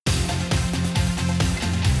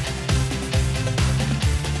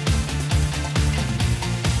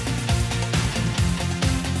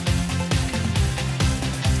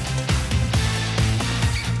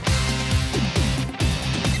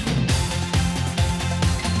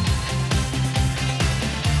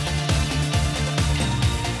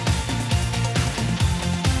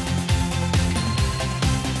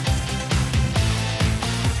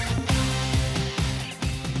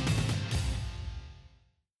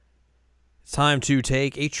It's time to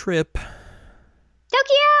take a trip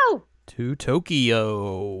Tokyo! to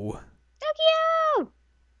Tokyo, Tokyo!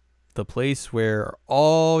 the place where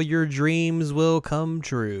all your dreams will come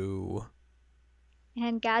true.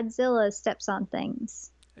 And Godzilla steps on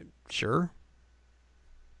things. Sure.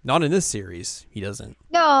 Not in this series. He doesn't.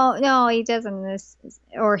 No, he doesn't. This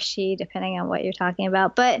or she, depending on what you're talking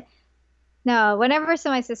about. But no, whenever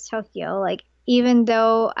somebody says Tokyo, like even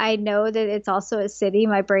though I know that it's also a city,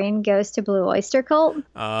 my brain goes to Blue Oyster Cult.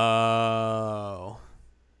 Oh.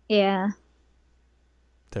 Yeah,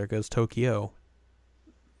 There goes Tokyo.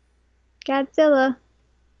 Godzilla.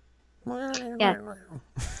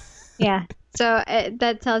 Yeah. So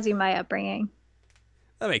that tells you my upbringing.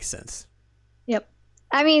 That makes sense. Yep.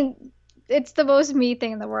 I mean, it's the most me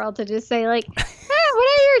thing in the world to just say like, when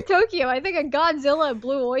I hear Tokyo, I think of Godzilla and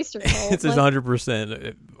Blue Oyster Cult. It's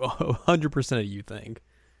 100% of you think.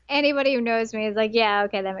 Anybody who knows me is like, yeah,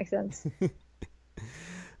 okay, that makes sense.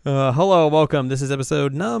 Hello, welcome. This is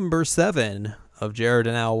episode number 7 of Jared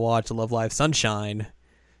and Al Watch Love Live Sunshine.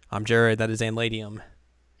 I'm Jared, that is Anladium.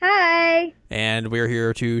 Hi. And we're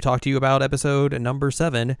here to talk to you about episode number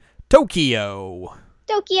 7, Tokyo.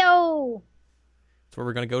 Tokyo. That's where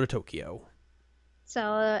we're going to go to Tokyo.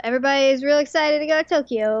 So everybody's real excited to go to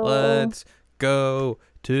Tokyo. Let's go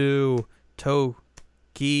to Tokyo.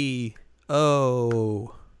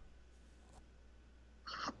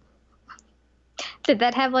 Did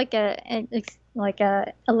that have like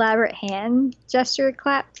a elaborate hand gesture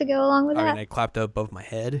clap to go along with I that? mean, I clapped above my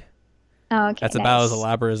head. Oh, okay. That's about as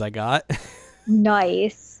elaborate as I got.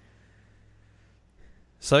 Nice.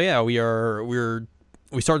 So yeah, we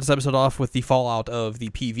start this episode off with the fallout of the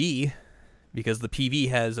PV, because the PV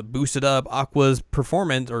has boosted up Aqua's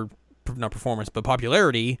performance, or not performance, but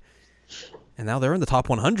popularity, and now they're in the top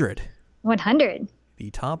 100. 100.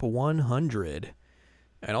 The top 100.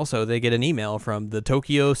 And also they get an email from the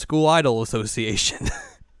Tokyo School Idol Association.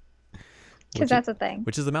 Because that's a thing.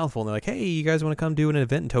 Which is a mouthful. And they're like, hey, you guys want to come do an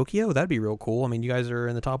event in Tokyo? That'd be real cool. I mean, you guys are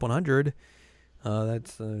in the top 100.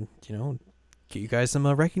 That's, get you guys some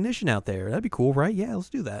recognition out there. That'd be cool, right? Yeah, let's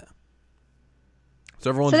do that.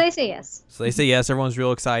 So they say yes. So they say yes. Everyone's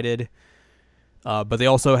real excited. But they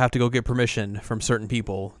also have to go get permission from certain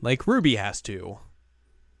people. Like Ruby has to.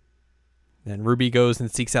 And Ruby goes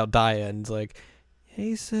and seeks out Daya and is like,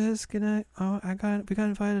 hey sis, we got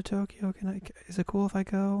invited to Tokyo. Is it cool if I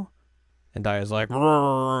go? And Daya's like,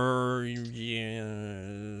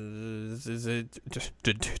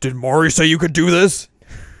 did Mori say you could do this?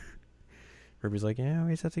 Ruby's like, yeah,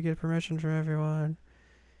 we just have to get permission from everyone.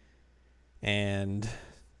 And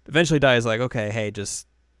eventually Daya's like, okay, hey, just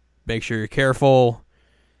make sure you're careful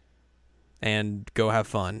and go have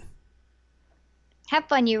fun. Have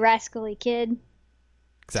fun, you rascally kid.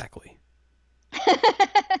 Exactly.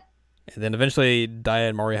 And then eventually Daya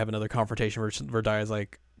and Mori have another confrontation where Daya's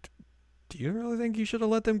like, do you really think you should have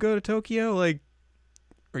let them go to Tokyo? Like,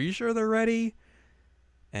 are you sure they're ready?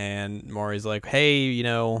 And Mori's like, hey,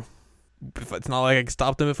 it's not like I could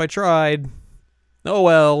stop them if I tried. Oh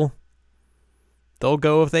well. They'll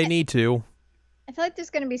go if they need to. I feel like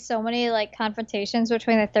there's going to be so many like confrontations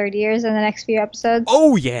between the third years in the next few episodes.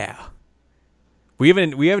 Oh yeah. We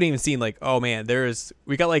haven't even seen like, oh man,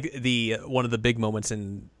 we got like the one of the big moments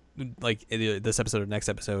in like this episode or next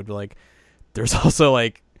episode. Like there's also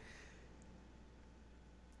like,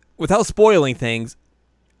 without spoiling things,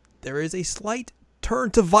 there is a slight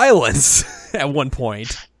turn to violence at one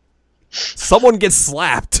point. Someone gets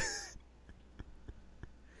slapped.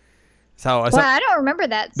 Wow, I don't remember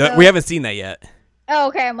that. No, we haven't seen that yet. Oh,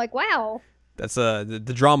 okay. I'm like, wow. That's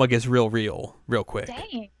the drama gets real quick.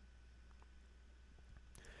 Dang.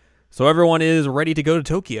 So everyone is ready to go to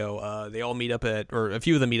Tokyo. They all meet up or a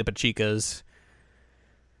few of them meet up at Chica's.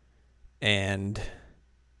 And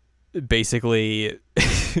basically,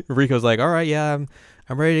 Riko's like, all right, yeah,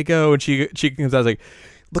 I'm ready to go. And Chica comes out like,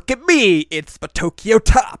 look at me. It's my Tokyo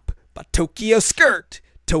top, my Tokyo skirt,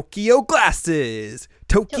 Tokyo glasses,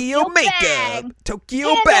 Tokyo makeup, bag.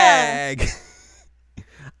 Tokyo bag.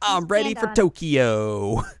 I'm ready for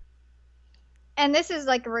Tokyo. And this is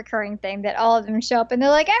like a recurring thing that all of them show up and they're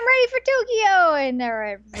like, I'm ready for Tokyo. And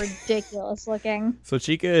they're ridiculous looking. So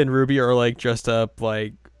Chica and Ruby are like dressed up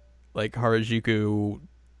like Harajuku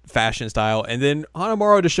fashion style. And then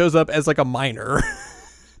Hanamaru just shows up as like a miner.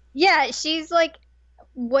 Yeah, she's like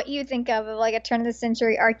what you think of like a turn of the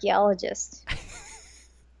century archaeologist.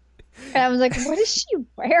 And I was like, what is she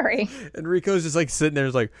wearing? And Riko's just like sitting there,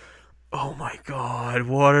 like, oh my god,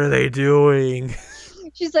 what are they doing?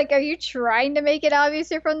 She's like, "Are you trying to make it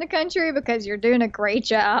obvious you're from the country? Because you're doing a great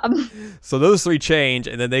job." So those three change,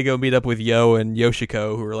 and then they go meet up with Yo and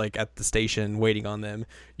Yoshiko, who are like at the station waiting on them.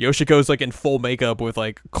 Yoshiko's like in full makeup with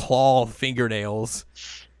like claw fingernails,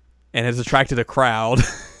 and has attracted a crowd.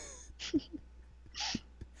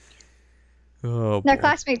 Oh, Their boy.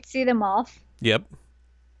 classmates see them off. Yep.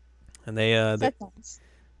 And That's nice.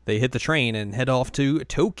 they hit the train and head off to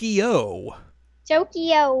Tokyo.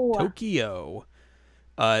 Tokyo. Tokyo.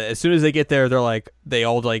 As soon as they get there, they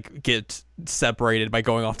all like get separated by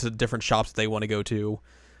going off to different shops they want to go to.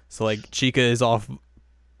 So like Chica is off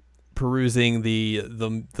perusing the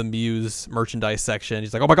Muse merchandise section.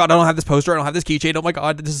 He's like, "Oh my god, I don't have this poster. I don't have this keychain. Oh my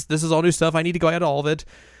god, this is all new stuff. I need to go get all of it."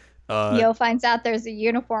 Yo finds out there's a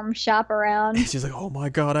uniform shop around. She's like, "Oh my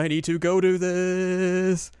god, I need to go to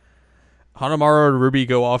this." Hanamaru and Ruby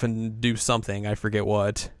go off and do something. I forget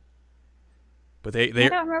what. But I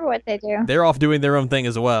don't remember what they do. they're off doing their own thing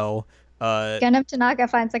as well. Gundam Tanaka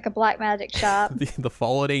finds like a black magic shop. the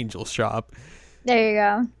Fallen Angels shop. There you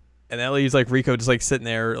go. And that leaves like Rico just like sitting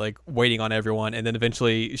there like waiting on everyone, and then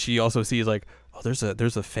eventually she also sees like, oh, there's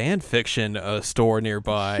a fan fiction store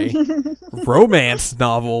nearby, romance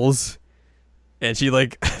novels, and she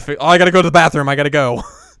like, oh, I gotta go to the bathroom, I gotta go.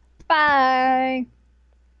 Bye.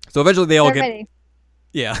 So eventually they all They're get ready.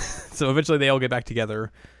 yeah. So eventually they all get back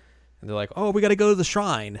together, and they're like, oh, we gotta go to the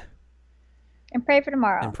shrine And pray for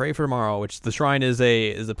tomorrow. and pray for tomorrow. Which the shrine is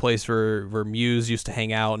a place where Muse used to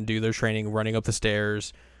hang out and do their training, running up the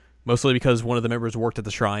stairs. Mostly because one of the members worked at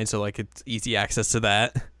the shrine, so like it's easy access to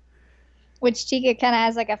that. Which Chica kind of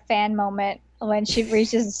has like a fan moment when she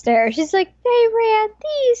reaches the stairs. She's like, "They ran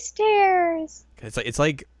these stairs."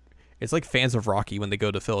 It's like fans of Rocky when they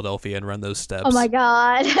go to Philadelphia and run those steps. Oh my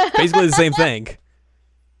god. Basically the same thing.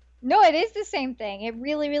 No, it is the same thing. It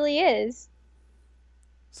really, really is.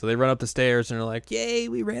 So they run up the stairs and they're like, "Yay,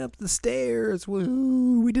 we ran up the stairs!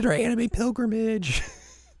 Woo! We did our anime pilgrimage."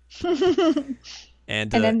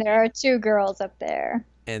 And And then there are two girls up there.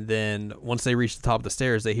 and then once they reach the top of the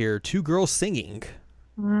stairs, they hear two girls singing.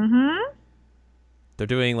 Mm-hmm. They're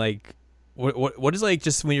doing like what is like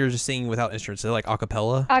just when you're just singing without instruments? They're like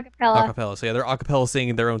acapella. Acapella. Acapella. So yeah, they're acapella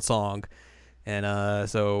singing their own song, and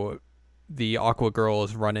so the Aqua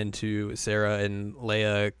girls run into Sarah and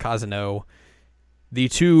Leia Kazano, the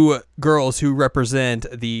two girls who represent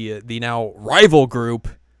the now rival group,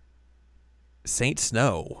 Saint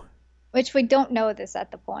Snow. Which we don't know this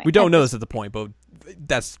at the point. We don't know this at the point, but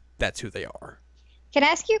that's who they are. Can I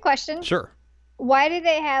ask you a question? Sure. Why do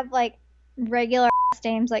they have like regular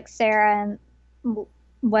names like Sarah and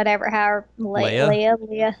whatever, however,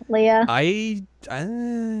 Leia? I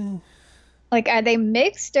Like, are they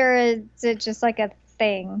mixed or is it just like a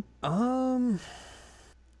thing? Because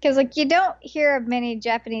like you don't hear of many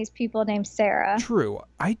Japanese people named Sarah, true.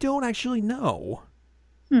 I don't actually know.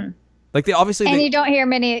 Hmm. Like they obviously and you don't hear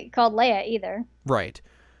many called Leia either. right.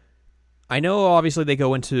 I know obviously they go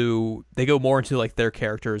more into like their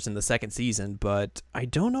characters in the second season, but I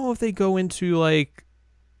don't know if they go into like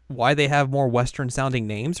why they have more Western sounding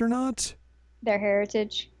names or not. Their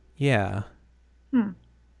heritage. Yeah.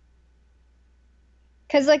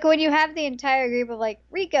 Because like when you have the entire group of like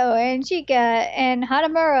Rico and Chica and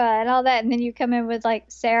Hanamura and all that, and then you come in with like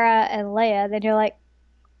Sarah and Leia, then you're like,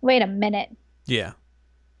 wait a minute. Yeah.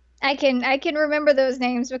 I can remember those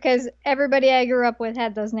names because everybody I grew up with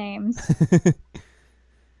had those names.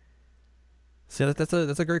 So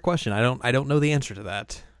that's a great question. I don't know the answer to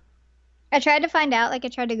that. I tried to find out, like I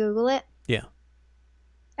tried to Google it. Yeah.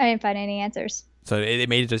 I didn't find any answers. So it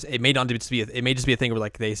may just be a thing where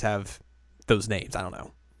like they have those names. I don't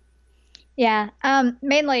know. Yeah.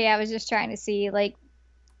 Mainly I was just trying to see like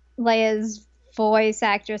Leia's voice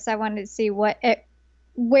actress. I wanted to see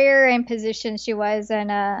where in position she was,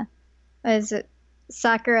 and was it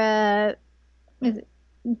Sakura? I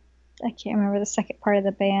can't remember the second part of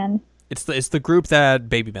the band. It's the group that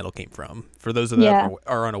Baby Metal came from. For those of that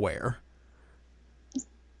are unaware,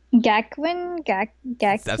 Gakuin.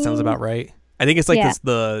 that sounds about right. I think it's like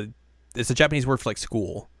Yeah. it's a Japanese word for like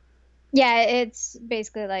school. Yeah, it's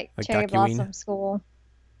basically like cherry Gakuin? blossom school.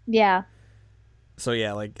 Yeah. So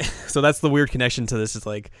yeah, like so that's the weird connection to this is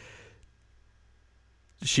like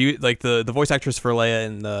she like the voice actress for Leia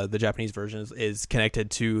in the Japanese version is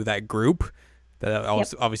connected to that group that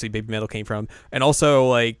obviously Baby Metal came from, and also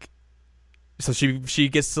like so she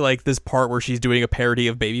gets to like this part where she's doing a parody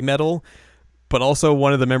of Baby Metal, but also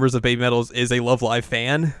one of the members of Baby Metal is a Love Live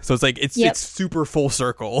fan, so it's like it's super full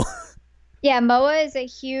circle. Yeah, Moa is a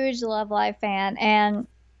huge Love Live fan, and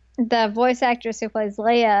the voice actress who plays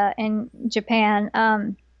Leia in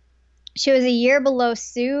Japan, she was a year below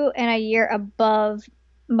Sue and a year above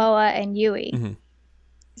Moa and Yui. Mm-hmm.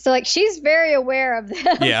 So like she's very aware of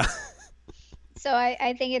them. Yeah. So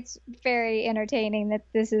I think it's very entertaining that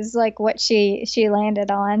this is like what she landed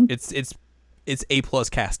on. It's A+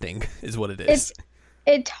 casting is what it is.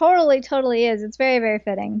 It totally is. It's very, very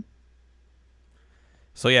fitting.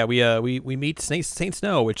 So yeah, we meet Saint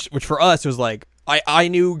Snow, which for us was like I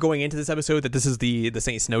knew going into this episode that this is the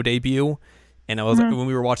Saint Snow debut, and I was when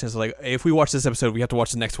we were watching this, like if we watch this episode, we have to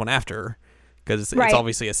watch the next one after because it's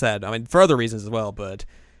obviously a set. I mean, for other reasons as well, but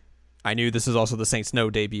I knew this is also the Saint Snow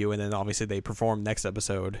debut, and then obviously they perform next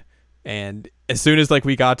episode. And as soon as like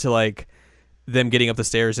we got to like them getting up the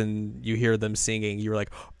stairs and you hear them singing, you were like,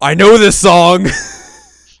 I know this song.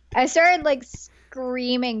 I started like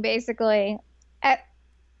screaming basically.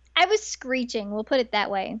 I was screeching, we'll put it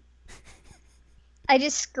that way. I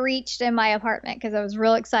just screeched in my apartment because I was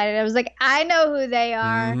real excited. I was like, I know who they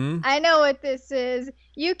are. Mm-hmm. I know what this is.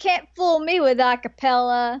 You can't fool me with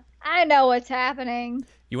acapella. I know what's happening.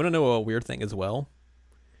 You want to know a weird thing as well?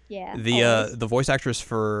 Yeah. The voice actress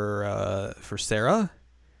for Sarah,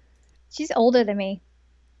 she's older than me.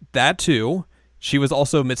 that too. She was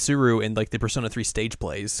also Mitsuru in like the Persona 3 stage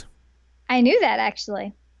plays. I knew that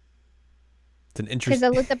actually. It's an Because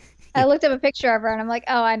interesting. I looked up a picture of her and I'm like,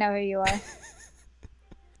 oh, I know who you are.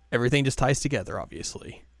 Everything just ties together,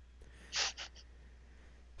 obviously.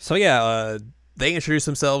 So yeah, they introduce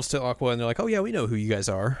themselves to Aqua and they're like, "Oh yeah, we know who you guys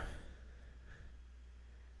are.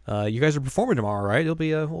 You guys are performing tomorrow, right? It'll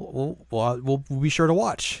be we'll be sure to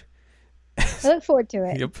watch." I look forward to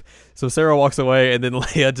it. Yep. So Sarah walks away, and then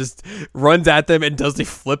Leia just runs at them and does the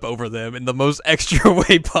flip over them in the most extra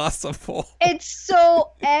way possible. It's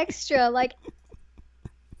so extra. Like,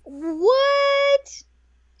 what?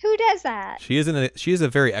 Who does that? She is a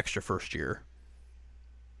very extra first year.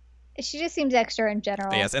 She just seems extra in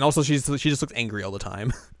general. Yes, and also she just looks angry all the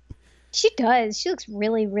time. She does. She looks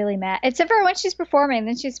really, really mad. Except for when she's performing,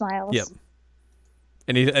 then she smiles. Yep.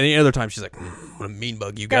 Any other time she's like, "What a mean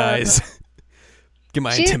bug, you guys! Get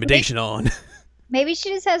my intimidation on." Maybe she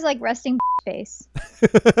just has like resting face.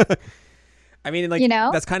 I mean, like, you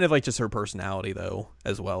know? that's kind of like just her personality, though,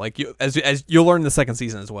 as well. Like, as you'll learn in the second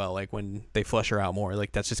season as well. Like when they flesh her out more,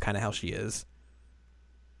 like that's just kind of how she is.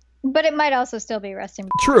 But it might also still be resting.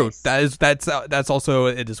 True. Face. That's also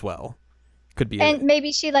it as well. Could be. And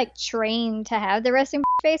maybe she like trained to have the resting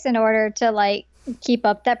face in order to like keep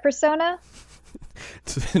up that persona.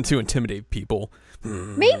 to intimidate people.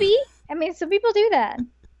 Maybe. I mean, some people do that.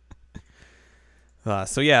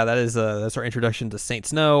 So yeah, that's our introduction to Saint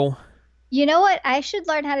Snow. You know what? I should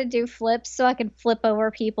learn how to do flips so I can flip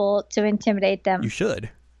over people to intimidate them. You should.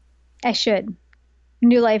 I should.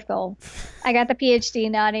 New life goal. I got the PhD,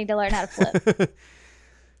 now I need to learn how to flip.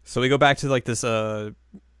 So we go back to like this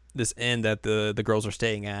inn that the girls are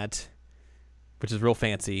staying at, which is real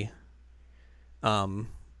fancy. They're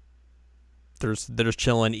just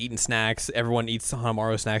chilling, eating snacks. Everyone eats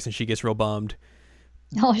Hanamaru snacks, and she gets real bummed.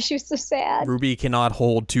 Oh, she was so sad. Ruby cannot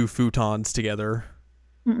hold two futons together,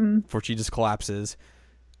 Mm-mm. before she just collapses.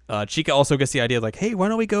 Chika also gets the idea like, hey, why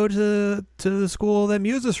don't we go to the school that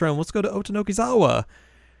Muse is from? Let's go to Otanokizawa.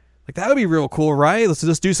 Like, that would be real cool, right? Let's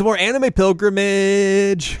just do some more anime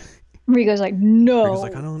pilgrimage. Rigo's like, no. Rigo's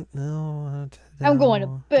like, I don't know. I'm going to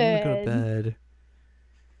I'm bed. gonna go to bed.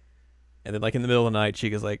 And then, like, in the middle of the night,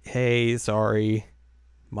 Chika's like, hey, sorry.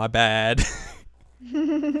 My bad.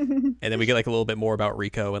 And then we get, like, a little bit more about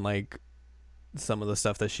Riko and, like, some of the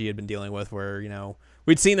stuff that she had been dealing with where, you know,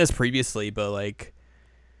 we'd seen this previously, but, like,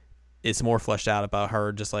 it's more fleshed out about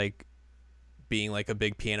her just, like, being, like, a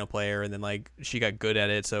big piano player, and then, like, she got good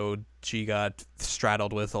at it, so she got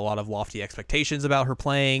straddled with a lot of lofty expectations about her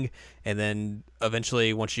playing, and then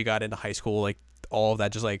eventually, once she got into high school, like, all of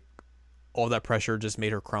that just, like, all of that pressure just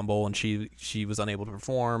made her crumble, and she was unable to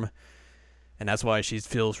perform, and that's why she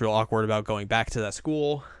feels real awkward about going back to that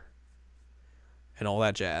school, and all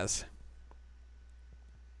that jazz.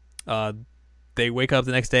 They wake up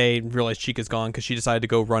the next day and realize Chika's gone because she decided to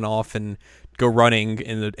go run off and go running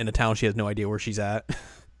in a town she has no idea where she's at.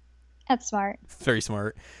 That's smart. Very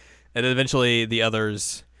smart. And then eventually the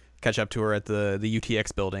others catch up to her at the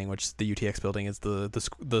UTX building, which the UTX building is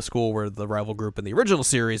the school where the rival group in the original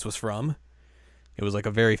series was from. It was like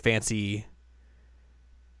a very fancy,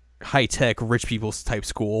 high-tech, rich people type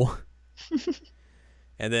school.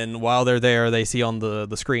 And then while they're there, they see on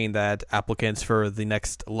the screen that applicants for the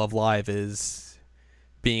next Love Live is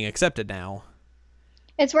being accepted now.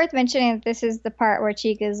 It's worth mentioning that this is the part where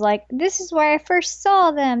Chika's like, this is where I first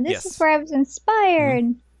saw them. This is where I was inspired.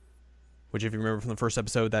 Mm-hmm. Which, if you remember from the first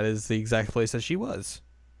episode, that is the exact place that she was.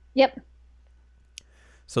 Yep.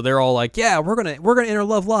 So they're all like, yeah, we're gonna enter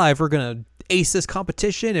Love Live. We're gonna ace this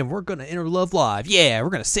competition, and we're gonna enter Love Live. Yeah, we're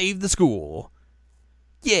gonna save the school.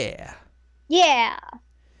 Yeah. Yeah.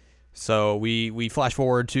 So we flash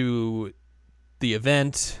forward to the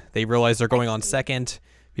event. They realize they're going on second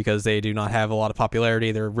because they do not have a lot of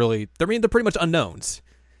popularity. They're pretty much unknowns.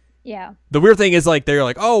 Yeah. The weird thing is, like, they're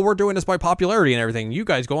like, oh, we're doing this by popularity and everything. You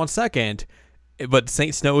guys go on second. But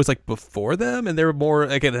Saint Snow is, like, before them, and they're more,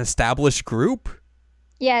 like, an established group.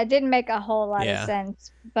 Yeah, it didn't make a whole lot of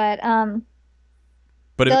sense. But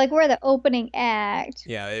they're like, we're the opening act.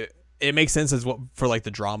 Yeah, it makes sense for, like,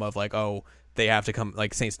 the drama of, like, oh, they have to come,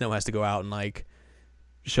 like, Saint Snow has to go out and, like,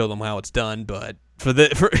 show them how it's done. But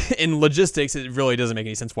in logistics, it really doesn't make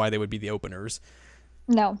any sense why they would be the openers.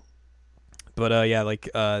 No. But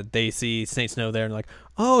they see Saint Snow there and like,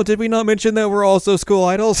 oh, did we not mention that we're also school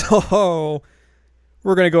idols? Oh,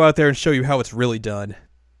 we're gonna go out there and show you how it's really done.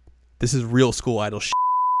 This is real school idol shit.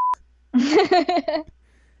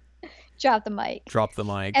 Drop the mic. Drop the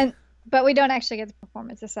mic. But we don't actually get the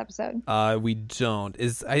performance this episode. We don't.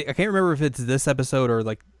 I can't remember if it's this episode or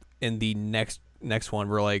like in the next one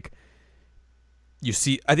where like you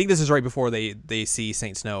see. I think this is right before they see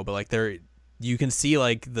Saint Snow, but like you can see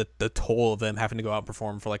like the toll of them having to go out and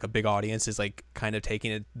perform for like a big audience is like kind of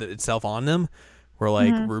taking itself on them, where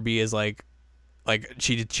like Ruby is like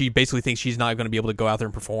she basically thinks she's not going to be able to go out there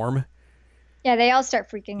and perform. Yeah, they all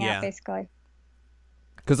start freaking out basically.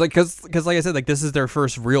 Because like I said, like this is their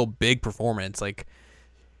first real big performance. Like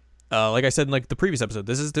I said in like the previous episode,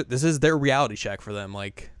 this is their reality check for them.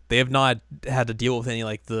 Like they have not had to deal with any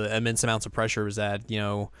like the immense amounts of pressures that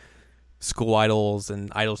school idols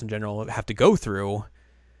and idols in general have to go through.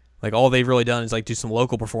 Like all they've really done is like do some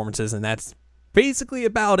local performances, and that's basically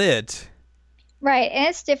about it. Right, and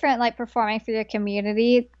it's different like performing for your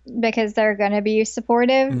community because they're going to be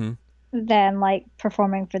supportive than like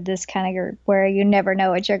performing for this kind of group where you never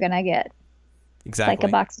know what you're going to get. Exactly. Like a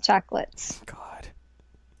box of chocolates. God.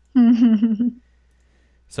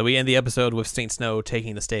 So we end the episode with Saint Snow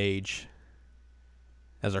taking the stage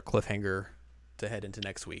as our cliffhanger to head into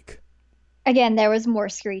next week. Again, there was more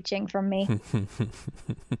screeching from me.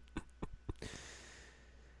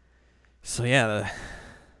 So yeah,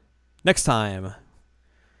 next time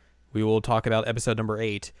we will talk about episode number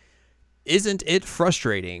 8. Isn't it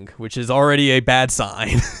frustrating? Which is already a bad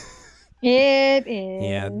sign. It is.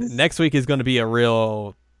 Yeah, next week is going to be a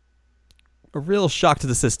real shock to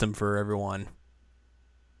the system for everyone.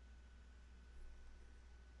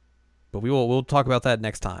 But we'll talk about that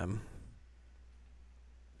next time.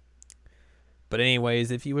 But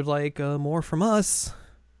anyways, if you would like more from us,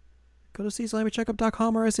 go to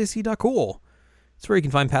seasonallamycheckup.com or sac.cool. It's where you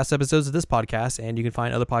can find past episodes of this podcast, and you can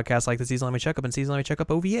find other podcasts like the Seasonal Anime Checkup and Seasonal Anime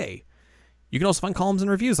Checkup OVA. You can also find columns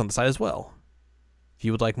and reviews on the site as well. If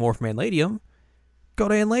you would like more from Anladium, go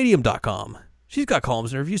to anladium.com. She's got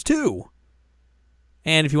columns and reviews too.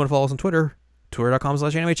 And if you want to follow us on Twitter,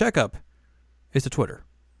 twitter.com/animecheckup is the Twitter.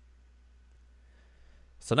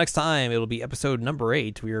 So next time, it'll be episode number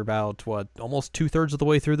 8. We are about, almost 2/3 of the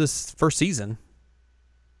way through this first season.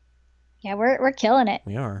 Yeah, we're killing it.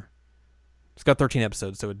 We are. It's got 13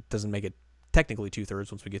 episodes, so it doesn't make it technically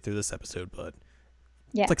 2/3 once we get through this episode, but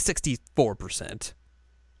it's like 64%.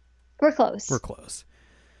 We're close. We're close.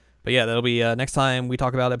 But yeah, that'll be next time we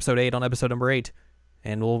talk about episode 8 on episode number 8,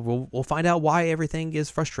 and we'll find out why everything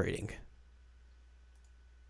is frustrating.